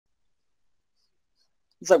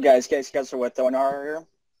What's up, guys? Casey Kessler with ONR here.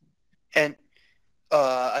 And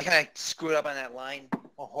I kind of screwed up on that line.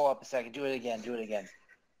 Oh, hold up a second. Do it again. Do it again.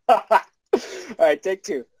 All right, take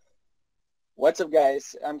two. What's up,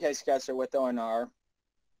 guys? I'm Casey Kessler with ONR,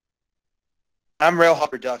 I'm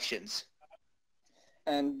Railhawk Productions.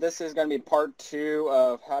 and this is going to be part two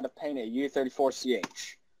of how to paint a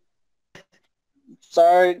U34CH.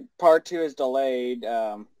 Sorry, part two is delayed.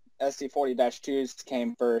 SD40-2s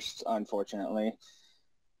came first, unfortunately.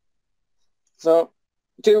 So,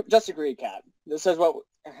 just a recap. This is what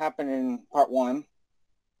happened in part one.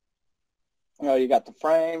 You got the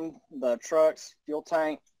frame, the trucks, fuel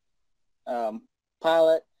tank,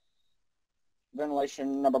 pilot,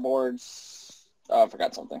 ventilation, number boards. Oh, I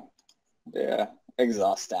forgot something. Yeah,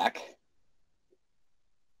 exhaust stack.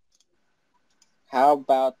 How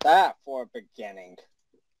about that for a beginning?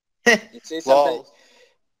 You see something? Well,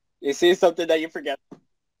 You see something that you forget?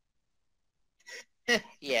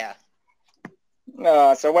 yeah.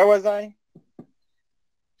 So where was I?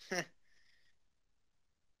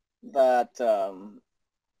 That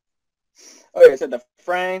okay, so the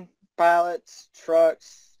frame, pilots,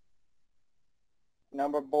 trucks,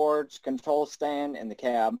 number boards, control stand, and the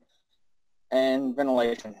cab, and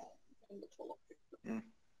ventilation. Mm.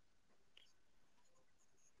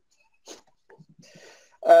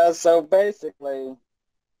 So basically,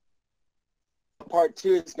 part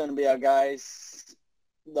two is going to be, guys,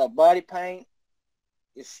 the body paint,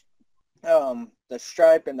 is the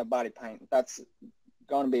stripe and the body paint. That's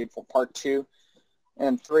going to be for part two.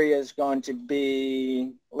 And three is going to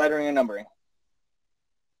be lettering and numbering.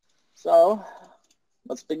 So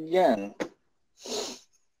let's begin.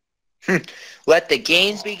 Let the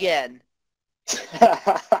games begin.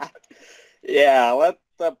 Yeah, let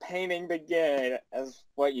the painting begin, as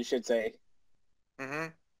what you should say. Mm-hmm.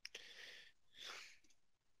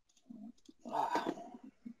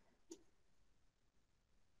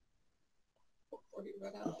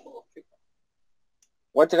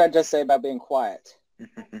 What did I just say about being quiet?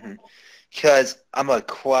 Because I'm a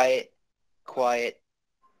quiet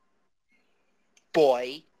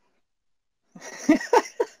boy.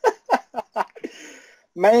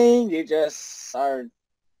 Man, you just are.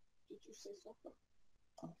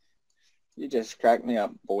 You just cracked me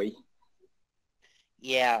up, boy.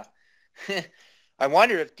 Yeah. I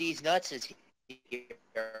wonder if D's Nuts is here.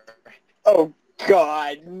 Oh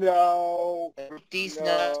God, no, D's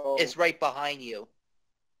Nuts no. is right behind you.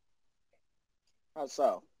 How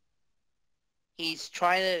so? He's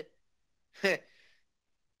trying to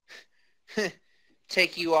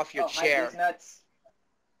take you off your Hi, these chair. nuts.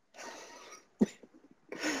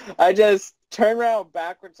 I just turn around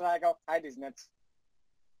backwards and I go, hi, these nuts.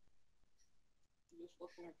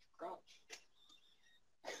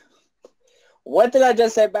 What did I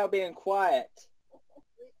just say about being quiet?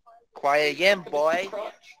 Quiet again, boy.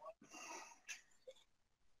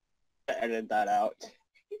 Edit that out.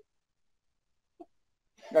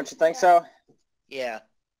 Don't you think so? Yeah.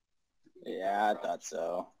 Yeah, I thought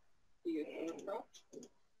so.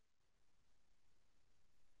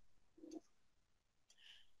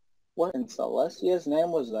 What in Celestia's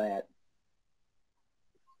name was that?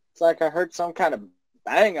 It's like I heard some kind of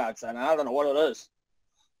bang outside, and I don't know what it is.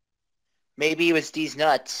 Maybe it was D's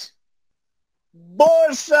Nuts. Boy,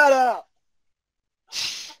 shut up!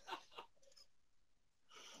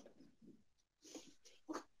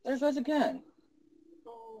 There's us again.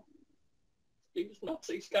 He's nuts.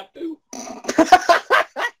 He's got to.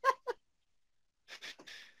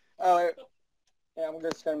 Oh, yeah, I'm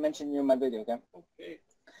just going to mention you in my video, okay? Okay.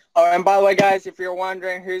 Oh, and by the way, guys, if you're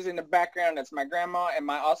wondering who's in the background, that's my grandma and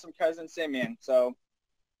my awesome cousin, Simeon. So,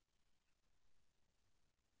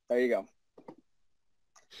 there you go.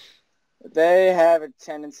 They have a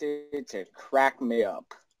tendency to crack me up.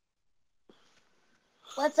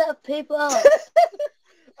 What's up, people?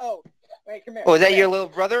 Oh, wait, come here. Oh, is that Come your here. little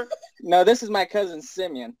brother? No, this is my cousin,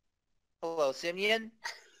 Simeon. Hello, Simeon.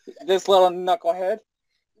 This little knucklehead.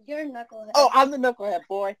 You're a knucklehead. Oh, I'm the knucklehead,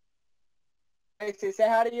 boy. Hey, say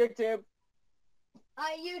hi to YouTube.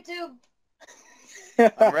 Hi, YouTube.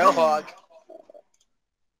 I'm Railhawk.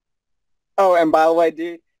 Oh, and by the way,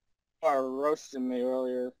 dude, you are roasting me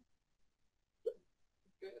earlier.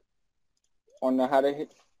 Want to know how to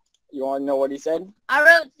hit? You want to know what he said? I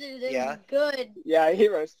roasted it. Yeah. Good. Yeah, he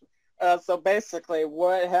roasted. So basically,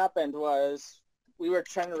 what happened was we were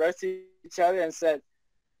trying to roast each other and said,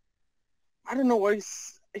 I don't know what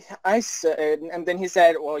I said, and then he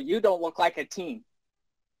said, well, you don't look like a teen.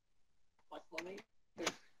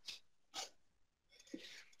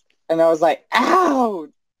 And I was like, ow!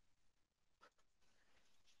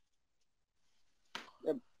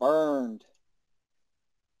 It burned.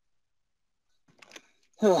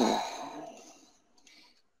 Ugh.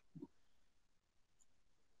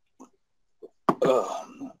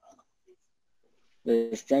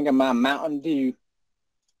 Just drinking my Mountain Dew.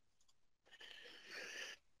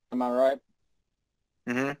 Am I right?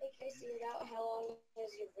 Mm-hmm. Hey, Casey, without how long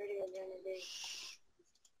is your video gonna be?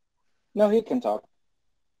 No, he can talk.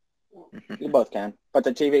 You both can. But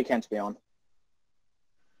the TV can't be on.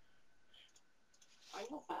 I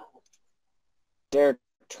know how. Dare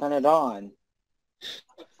turn it on.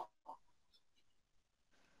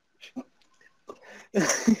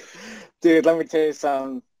 Dude, let me tell you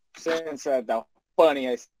something. Sin said the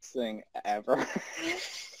funniest thing ever.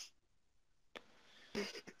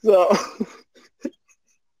 So,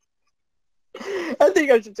 I think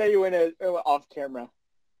I should tell you when it went off camera.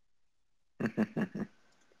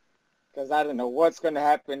 Because I don't know what's going to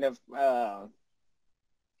happen if,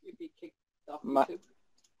 You'd be kicked off My- YouTube.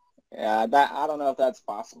 yeah, I don't know if that's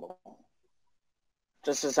possible.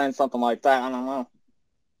 Just to saying something like that, I don't know.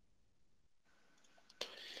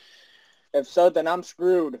 If so, then I'm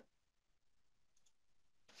screwed.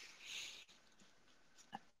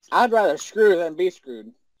 I'd rather screw than be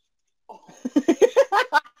screwed.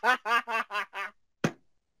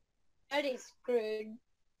 Already screwed.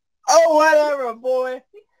 Oh, whatever, boy.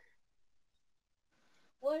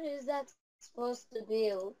 What is that supposed to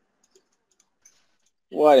be?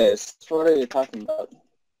 What is? What are you talking about?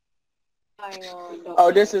 Hang on. Don't Oh,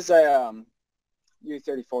 say this it. is a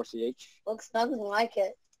U34CH. Looks nothing like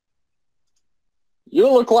it.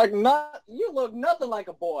 You look like You look nothing like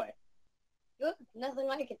a boy. You look nothing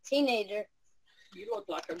like a teenager. You look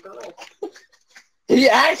like a girl. He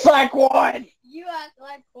acts like one. You act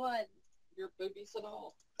like one. Your boobies and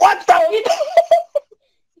all. What the?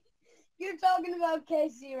 You're talking about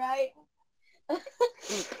Casey, right?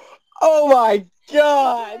 Oh my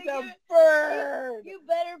God, Like the bird. You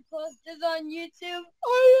better post this on YouTube.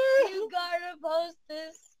 Oh yeah. You gotta post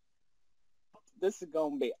this. This is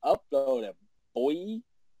gonna be uploaded, boy.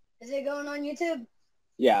 Is it going on YouTube?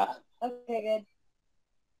 Yeah. Okay, good.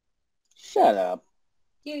 Shut up.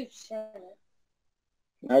 You shut up.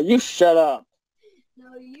 No, you shut up.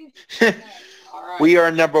 No, you shut up. All right. We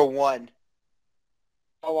are number one.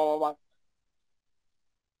 Oh.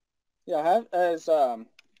 Yeah, as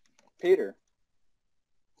Peter.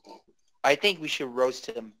 I think we should roast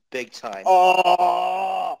him big time.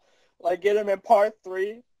 Oh, like get him in part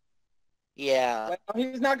 3. Yeah. Like,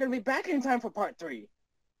 he's not gonna be back in time for part 3.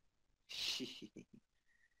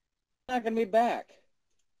 Not gonna be back.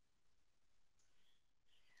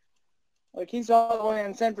 Like he's all the way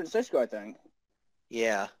in San Francisco, I think.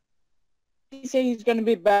 Yeah. He say he's gonna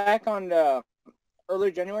be back on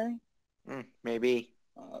early January. Maybe.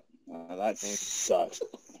 That sucks.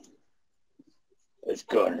 It's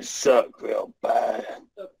gonna suck real bad.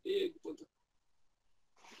 The big one.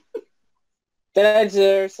 Dad,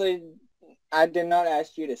 seriously, I did not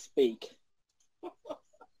ask you to speak.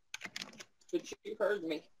 But you heard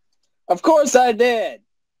me. Of course I did.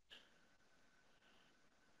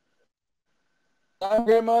 Some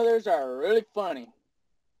grandmothers are really funny.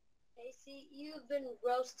 Casey, you've been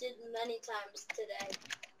roasted many times today.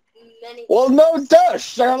 Many Well, times. no duh,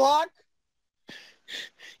 Sherlock.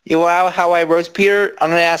 You know how I roast Peter? I'm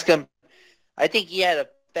gonna ask him. I think he had a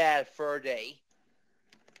bad fur day.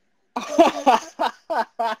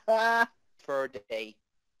 Fur day,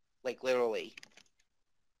 like literally.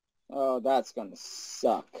 Oh, that's gonna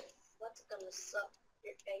suck. What's gonna suck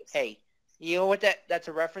your face? Hey, you know what that's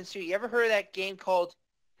a reference to? You ever heard of that game called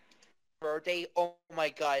Fur Day? Oh my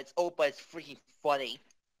God, it's old, but it's freaking funny.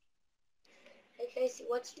 Hey Casey,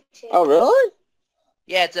 what's your channel? Oh, really?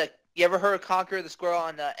 Yeah, you ever heard of Conquer the Squirrel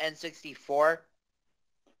on the N64?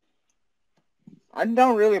 I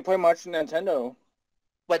don't really play much Nintendo.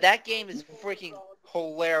 But that game is freaking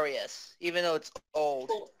hilarious, even though it's old.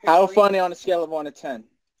 How funny on a scale of 1 to 10?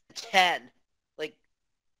 10. Like,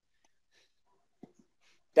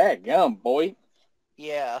 Dadgum, boy.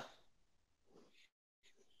 yeah.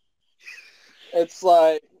 It's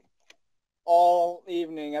like all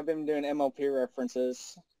evening I've been doing MLP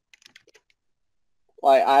references.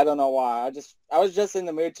 Like, I don't know why. I was just in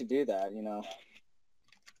the mood to do that, you know.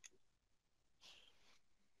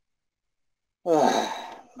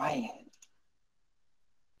 Man.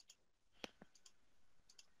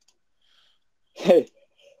 Hey,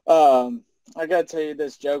 I gotta tell you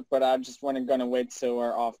this joke, but I just wasn't gonna wait till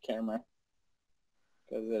we're off camera.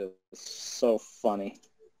 Because it is so funny.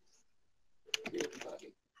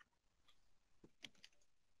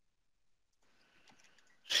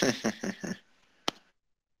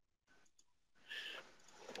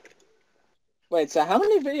 Wait, so how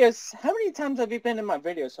many times have you been in my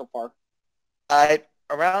videos so far?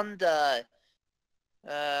 around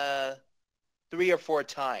 3 or 4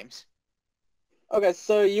 times. Okay,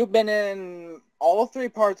 so you've been in all 3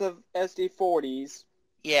 parts of SD40s,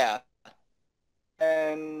 Yeah,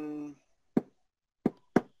 and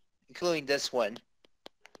including this one.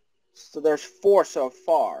 so there's 4 so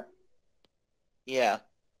far. Yeah.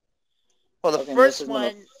 Well, the Okay, and this first is number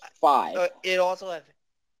one, 5. it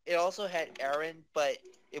also had Aaron, but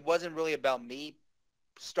it wasn't really about me.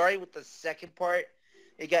 Starting with the second part,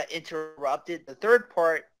 it got interrupted. The third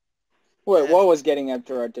part, Wait, what was getting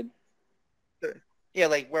interrupted? yeah,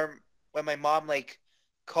 like when my mom like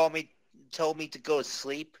called me, told me to go to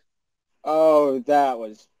sleep. Oh, that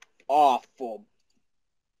was awful.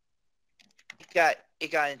 It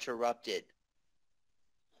got interrupted.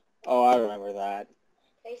 Oh, I remember that.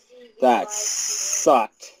 Casey, you That lied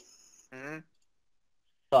sucked. Hmm.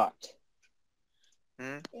 Sucked.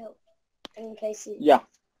 Hmm. to me. Yo, and Casey, Yeah,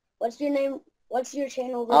 what's your name? What's your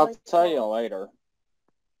channel? I'll tell you later.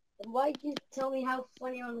 And why you tell me how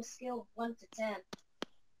funny on a scale of 1 to 10?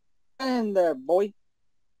 And there, boy.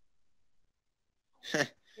 You're a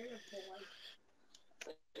boy.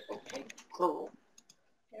 Okay, girl.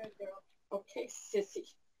 You're a girl. Okay, sissy.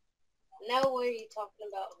 Now what are you talking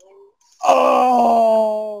about?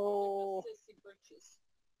 Oh! Sissy britches.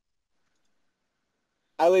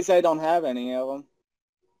 At least I don't have any of them.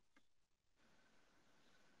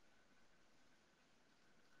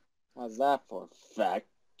 How's that for a fact,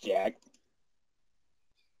 Jack?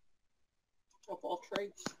 Of all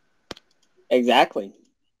trades. Exactly.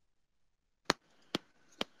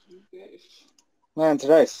 You guys. Man,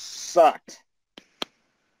 today sucked.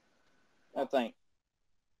 I think.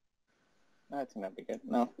 That's gonna be good.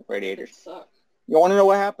 No, It radiators. suck. You want to know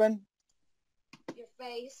what happened? Your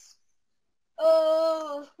face.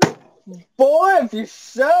 Oh. Boy, if you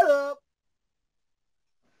shut up.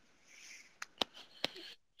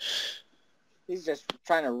 He's just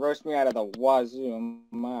trying to roast me out of the wazoo.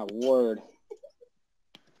 My word.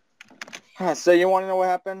 So you want to know what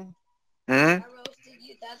happened? Hmm. I roasted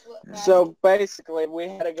you. That's what happened. So basically, we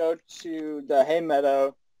had to go to the hay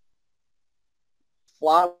meadow,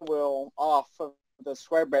 flywheel off of the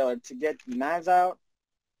square baler to get the knives out.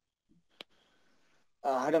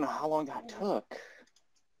 I don't know how long that took.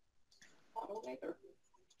 I don't either.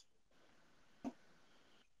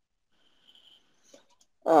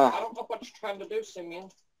 I Uh, don't know what you're trying to do, Simeon.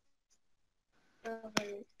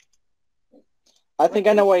 I think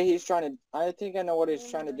I know what he's trying to. I think I know what he's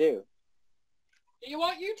trying to do. Do you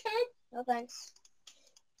want YouTube? No thanks.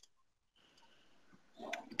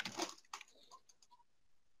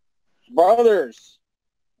 Brothers,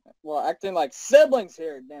 well, acting like siblings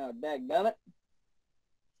here now. Dadgummit.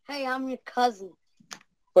 Hey, I'm your cousin.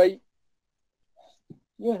 But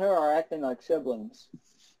you and her are acting like siblings.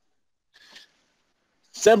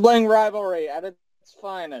 Sibling rivalry at its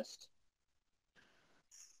finest.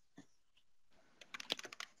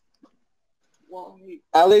 Well, he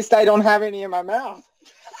At least I don't have any in my mouth.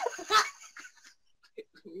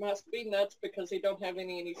 must be nuts because he don't have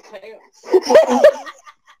any in his pants.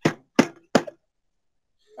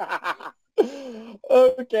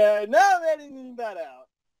 Okay, now I'm editing that out.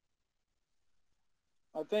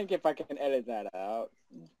 I think if I can edit that out.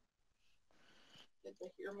 Did they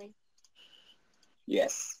hear me?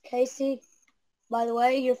 Yes. Casey, by the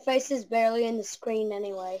way, your face is barely in the screen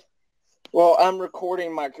anyway. Well, I'm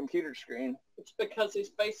recording my computer screen. It's because his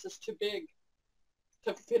face is too big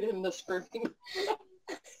to fit in the screen.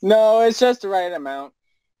 No, it's just the right amount.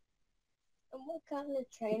 And what kind of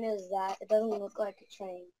train is that? It doesn't look like a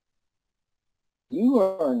train. You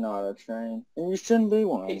are not a train, and you shouldn't be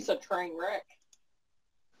one. He's a train wreck.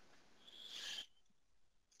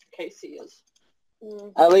 Casey is.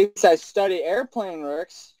 Mm. At least I study airplane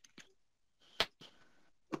wrecks.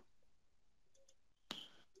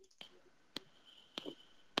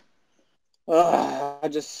 I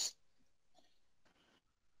just...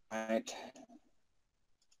 Right.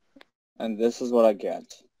 And this is what I get.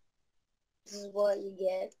 This is what you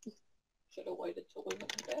get. Should have waited till we went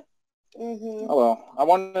to bed. Mm-hmm. Oh well, I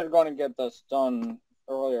wanted to go and get this done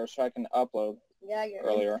earlier so I can upload Yeah, you're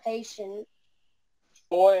earlier. impatient.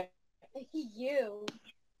 Boy. You.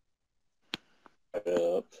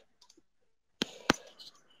 Up.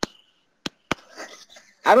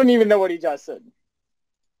 I don't even know what he just said.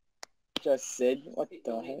 Just said? What He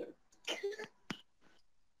the don't heck? either.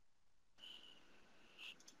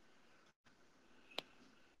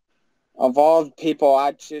 Of all the people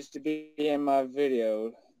I choose to be in my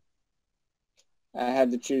video, I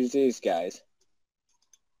had to choose these guys.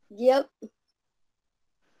 Yep.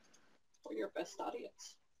 For your best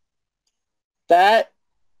audience. That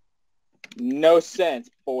No sense,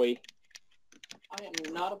 boy. I am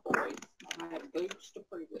not a boy. I have boobs to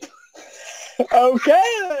prove it. Okay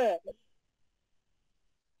then.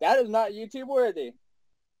 That is not YouTube worthy.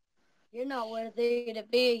 You're not worthy to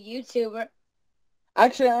be a YouTuber.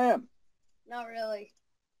 Actually, I am. Not really.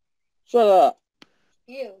 Shut up.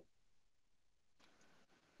 You.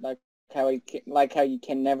 Like how you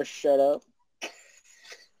can never shut up.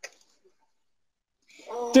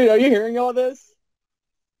 Dude, are you hearing all this?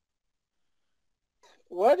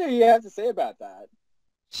 What do you have to say about that?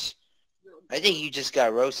 I think you just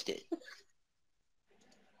got roasted.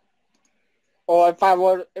 Well, if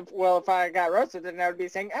I got roasted, then I would be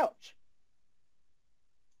saying ouch.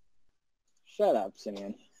 Shut up,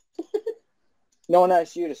 Simeon. No one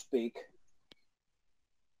asked you to speak.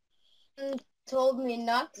 Told me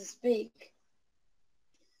not to speak.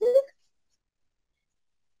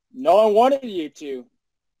 No one wanted you to.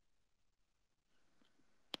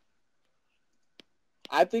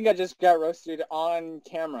 I think I just got roasted on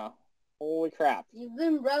camera. Holy crap. You've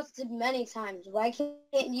been roasted many times. Why can't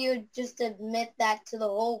you just admit that to the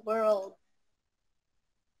whole world?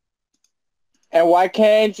 And why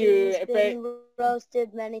can't you... You've been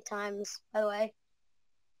roasted many times, by the way.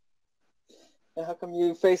 How come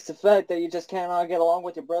you face the fact that you just cannot get along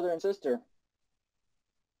with your brother and sister?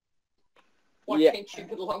 Why can't you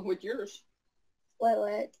get along with yours?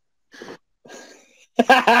 Wait.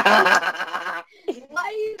 Why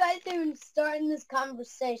are you guys even starting this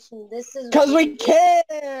conversation? This is... Because we can!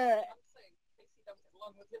 I'm saying Casey don't get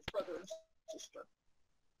along with his brother and sister.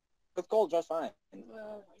 It's cold just fine.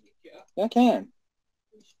 Well, I can.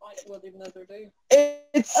 we was fighting with him the other day.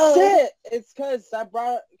 It's it. It's because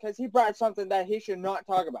he brought something that he should not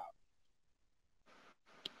talk about.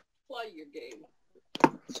 Play your game.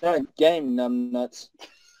 It's not a game, numbnuts.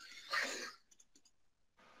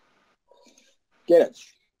 Get it.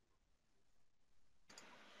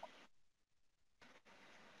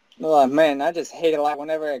 Oh man, I just hate it like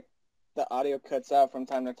whenever the audio cuts out from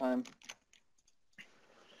time to time.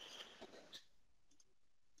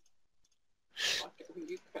 Like it when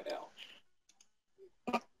you cut out.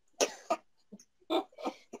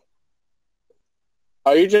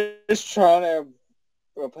 Are you just trying to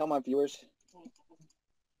repel my viewers?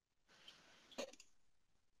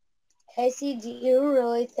 Casey, do you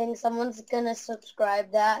really think someone's gonna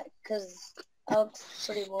subscribe that? Because that looks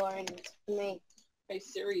pretty boring to me. Hey,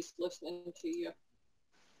 Siri's listening to you.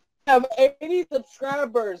 I have 80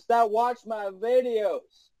 subscribers that watch my videos.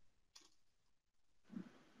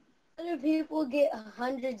 Other people get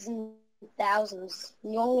hundreds and thousands.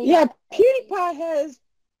 You only Yeah, got PewDiePie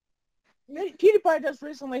just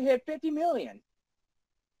recently hit 50 million.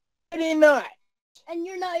 I did not. And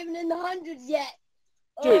you're not even in the hundreds yet.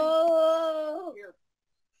 Dude. Oh. Here.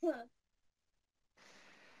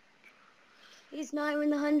 He's not even in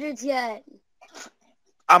the hundreds yet.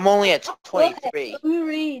 I'm only at 23. Let me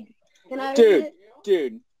read. Can I read it?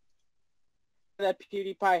 Dude. That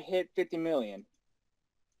PewDiePie hit 50 million.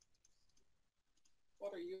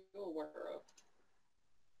 What are you aware of?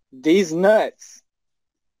 These nuts.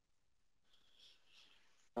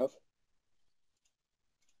 Well,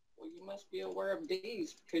 you must be aware of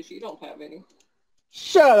these because you don't have any.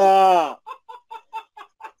 Shut up.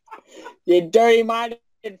 You dirty-minded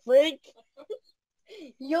freak.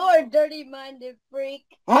 You're a dirty-minded freak.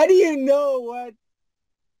 How do you know what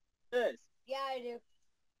this? Yeah, I do.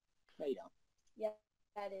 No, you don't. Yeah,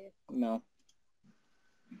 I do. No.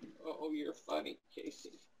 Oh, you're funny,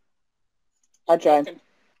 Casey. I tried.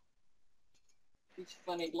 He's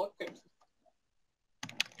funny looking.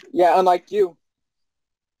 Yeah, unlike you.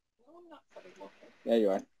 No, I'm not funny looking. Yeah, you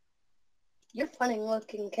are. You're funny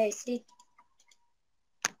looking, Casey.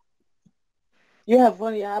 You have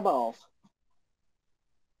funny eyeballs.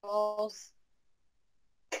 Balls.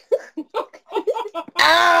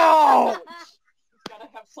 Ow! He's got to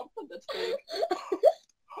have something that's big.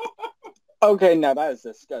 Okay, no, that is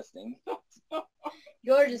disgusting.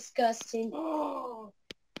 You're disgusting. Oh,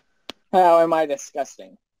 How am I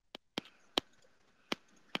disgusting?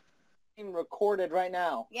 Being recorded right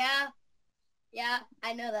now. Yeah. Yeah,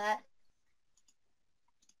 I know that.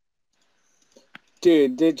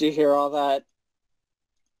 Dude, did you hear all that?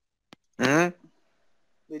 Hmm?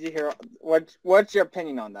 Did you hear? What's your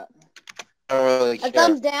opinion on that? I don't really A care.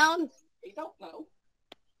 thumbs down. we don't know.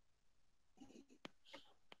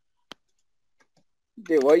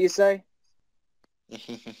 Dude, what you say?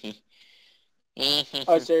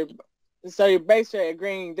 Oh, so you're basically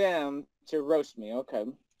agreeing them to roast me. Okay.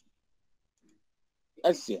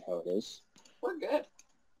 I see how it is. We're good.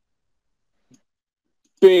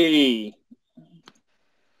 B.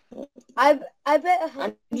 I bet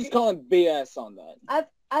I'm just calling BS on that.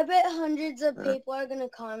 I bet hundreds of people are gonna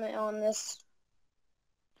comment on this.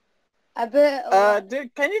 I bet.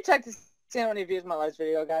 Dude, can you check to see how many views my last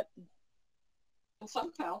video got?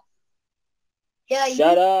 Somehow. Yeah.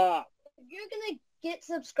 Shut up. If you're gonna get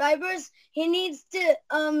subscribers, he needs to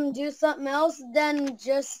do something else than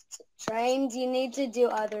just trains. You need to do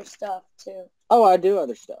other stuff too. Oh, I do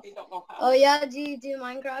other stuff. You don't know how. Oh yeah, do you do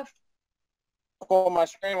Minecraft? Pull my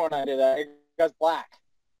screen when I do that. It goes black.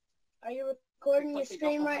 Are you recording your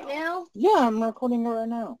stream right now? Yeah, I'm recording it right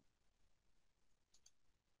now.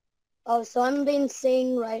 Oh, so I'm being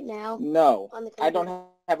seen right now. No, On the I don't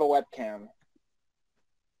have a webcam.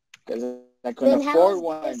 Because I couldn't then afford how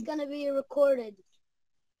one. is this gonna be recorded?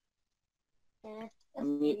 That's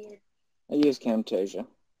Me- weird. I use Camtasia.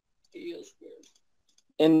 He is weird.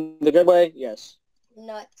 In the good way, yes.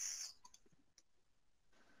 Nuts.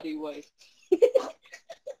 Anyway.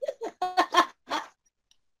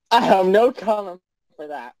 I have no comment for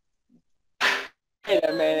that. Wait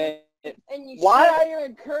a minute. And you Why should, are you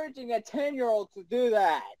encouraging a 10-year-old to do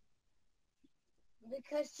that?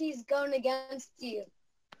 because she's going against you.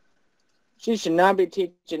 She should not be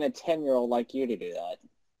teaching a 10-year-old like you to do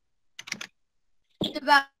that. It's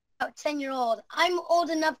about 10-year-old. I'm old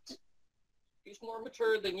enough to... He's more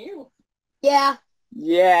mature than you. Yeah,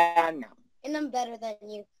 Yeah, no. and I'm better than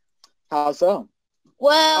you. How so?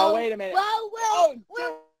 Well... Oh, wait a minute. Well, Oh,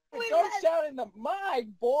 dude, we don't shout in the mic,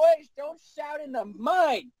 boys. Don't shout in the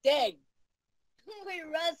mic. Dang. we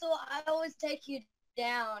wrestle, I always take you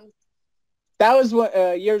down. That was what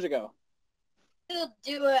years ago. You'll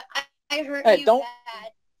do it. I hurt Hey, you don't-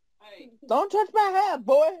 bad. Hey, Don't touch my hat,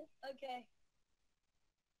 boy. Okay.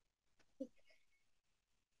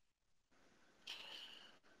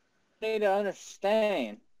 You need to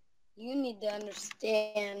understand. You need to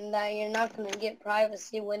understand that you're not going to get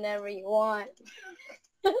privacy whenever you want.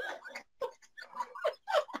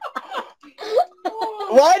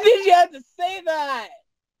 Why did you have to say that?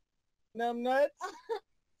 Numbnuts?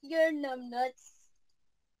 You're numbnuts.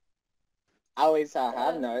 I always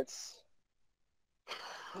have nuts.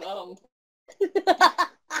 um, Shut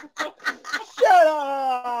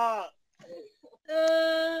up!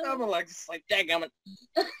 I'm like, just like, dang,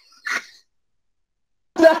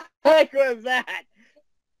 the heck was that?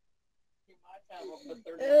 you might have them, but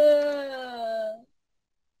they're not.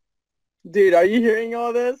 Dude, are you hearing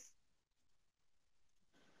all this?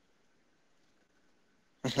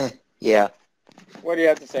 Yeah. What do you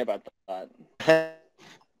have to say about that?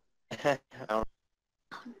 I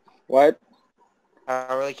What?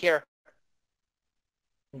 don't really care.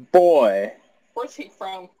 Boy. Where's he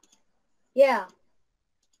from? Yeah,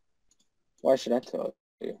 Why should I tell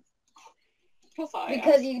you?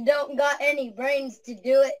 because you don't got any brains to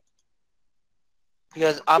do it.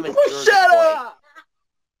 Because I'm a Jersey Shut boy. up!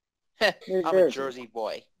 New I'm a Jersey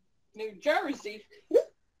boy. New Jersey.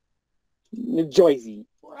 New Jersey.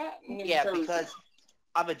 We're at New Yeah, Jersey. because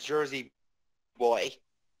I'm a Jersey boy.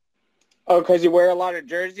 Oh, because you wear a lot of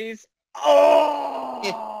jerseys?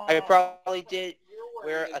 Oh! I probably did You're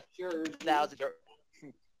wear wearing a jersey. 1,000.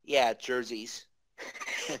 Yeah, jerseys.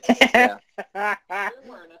 Yeah. You're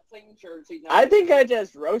wearing a clean jersey. I think I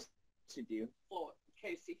just roasted you. Floyd,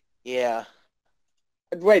 Casey. Yeah.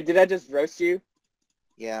 Wait, did I just roast you?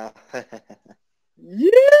 Yeah.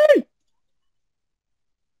 Yay!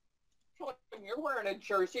 When you're wearing a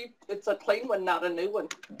jersey, it's a clean one, not a new one.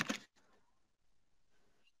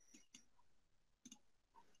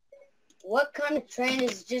 What kind of train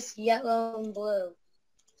is just yellow and blue?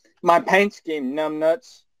 My paint scheme, numb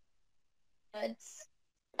nuts. Nuts.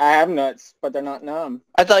 I have nuts, but they're not numb.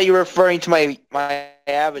 I thought you were referring to my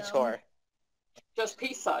avatar. Just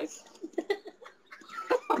pea size.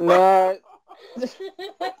 No.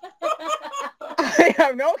 I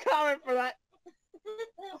have no comment for that.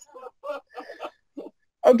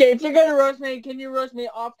 Okay, if you're gonna roast me, can you roast me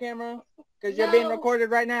off camera? Because you're being No.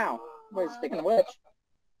 recorded right now. Wait, speaking of which,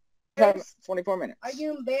 24 minutes. Are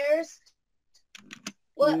you embarrassed?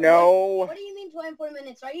 What, No. What do you mean 24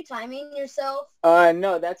 minutes? Are you timing yourself?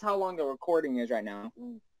 No, that's how long the recording is right now.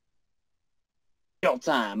 Real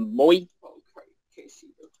time, boy. Okay, Casey,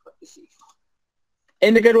 you're crazy.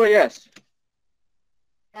 In the good way, yes.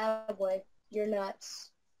 Oh boy, you're nuts.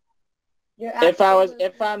 You're If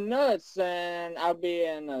I'm nuts, then I'll be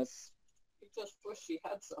in a... You just wish you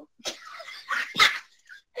had some.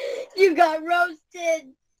 You got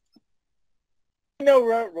roasted. You know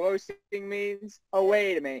what roasting means? Oh,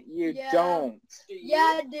 wait a minute. You Yeah. don't. Do you? Yeah,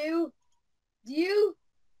 I do. Do you?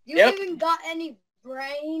 Do you Yep. even got any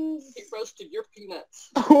brains? He roasted your peanuts.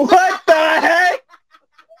 What the heck?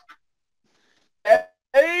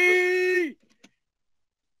 Hey!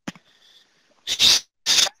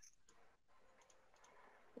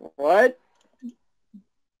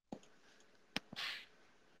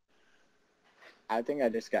 I think I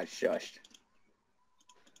just got shushed.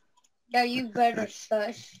 Yeah, you better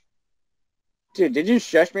shush. Dude, did you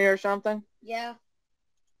shush me or something? Yeah.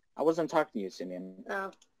 I wasn't talking to you, Simeon.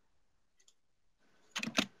 No.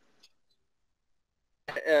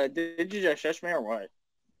 Did you just shush me or what?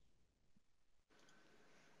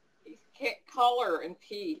 He can't color and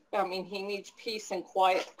pee. I mean, he needs peace and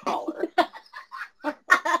quiet color.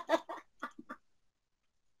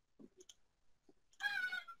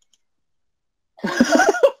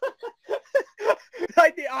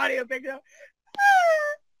 Like the audio picked up.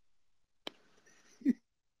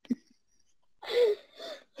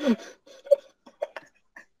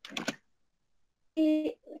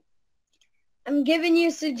 I'm giving you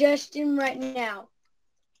a suggestion right now.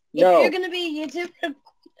 No. If you're gonna be a YouTuber,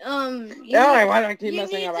 Why do I keep you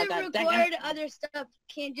messing need about to that? record other stuff. You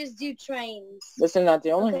can't just do trains. Listen, not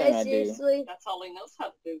the only Okay, thing I do. seriously. That's all he knows how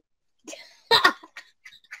to do.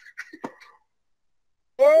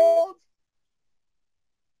 World.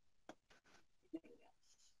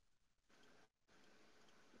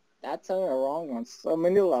 That's wrong on so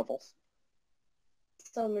many levels.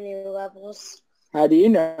 So many levels. How do you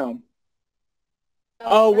know?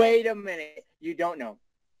 Oh, right. wait a minute. You don't know.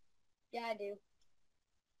 Yeah, I do.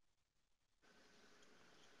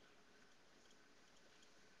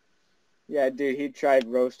 Yeah, dude, he tried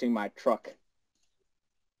roasting my truck.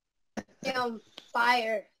 Damn,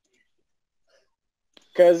 fire.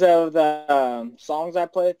 Because of the songs I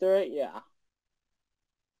played through it, yeah.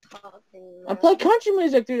 I play country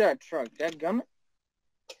music through that truck. Dadgummit.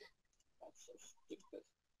 That's so stupid.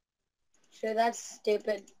 Sure, that's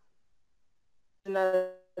stupid. And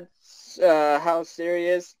that's how Siri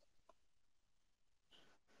is.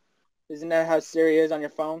 Isn't that how Siri is on your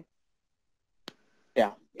phone?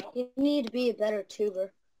 Yeah. You need to be a better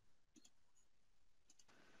tuber.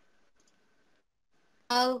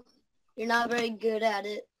 Oh, you're not very good at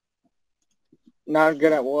it. Not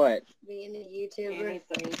good at what? Being a YouTuber.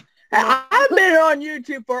 Anything. I've been on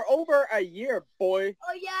YouTube for over a year, boy.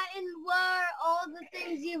 Oh yeah, and what are all the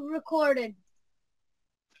things you've recorded?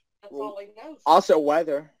 That's all he knows. Also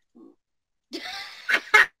weather.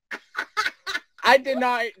 That did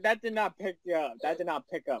not pick up. That did not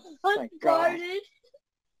pick up. Thank God. Uncarded.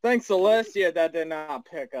 Thanks, Celestia, that did not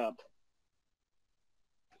pick up.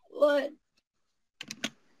 What?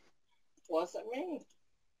 Wasn't me.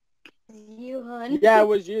 You, hun. Yeah, it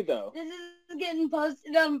was you, though. This is getting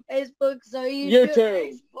posted on Facebook, so you YouTube.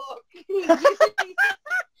 should... Facebook.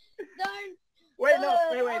 Darn. Wait,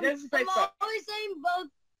 no, wait. This is I'm Facebook. always saying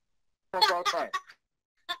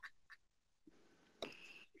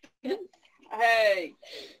both. Hey.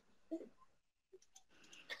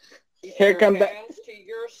 Here come the... hands to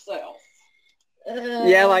yourself.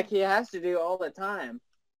 Yeah, like he has to do all the time.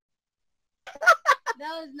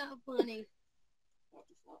 That was not funny. That was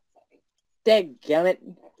not funny. Dadgummit.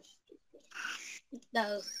 That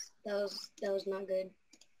was stupid. That was not good.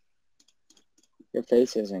 Your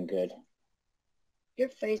face isn't good. Your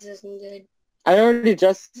face isn't good. I already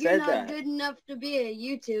just You're said not that. good enough to be a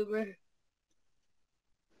YouTuber.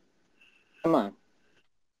 Come on.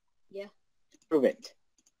 Yeah. Prove it.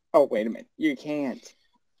 Oh, wait a minute. You can't.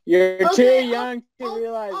 You're Okay, too young to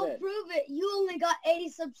realize I'll it. prove it. You only got 80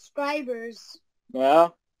 subscribers.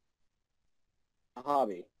 Well, a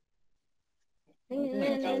hobby. Job,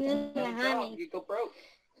 you go broke.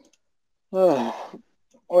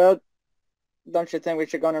 Well, don't you think we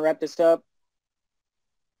should go and wrap this up?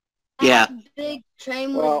 Yeah. That big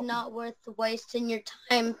train Well- was not worth wasting your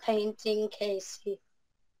time painting, Casey.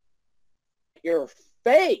 Your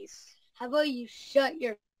face. How about you shut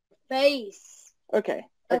your face? Okay.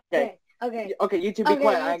 Okay. Okay, you two be Okay,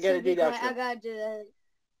 quiet. I you gotta two be do the quiet. I outro. gotta do that.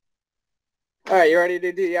 All right, you ready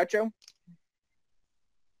to do the outro?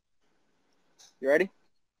 You ready?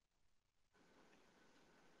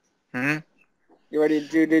 Hmm? You ready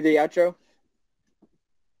to do the outro?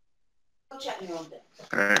 Go chat in your own bed.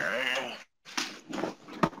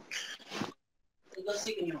 Go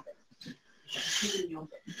sleep in your own bed. Sleep in your own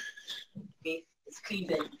bed. Okay? It's a clean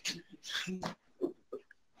bed.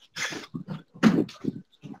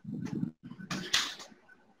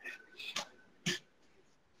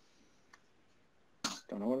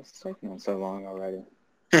 Don't know what it's taking so long already.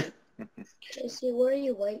 Casey, what are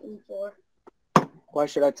you waiting for? Why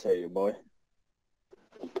should I tell you, boy?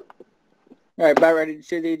 All right, about ready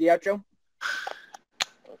to do the outro?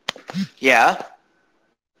 Yeah.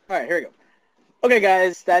 All right, here we go. Okay,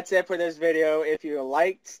 guys, that's it for this video. If you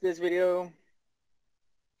liked this video,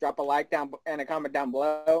 drop a like down and a comment down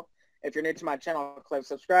below. If you're new to my channel, click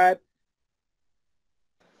subscribe.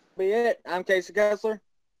 Be it. I'm Casey Kessler.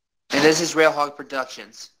 And this is Railhog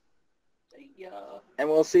Productions. You Yeah. And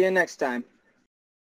we'll see you next time.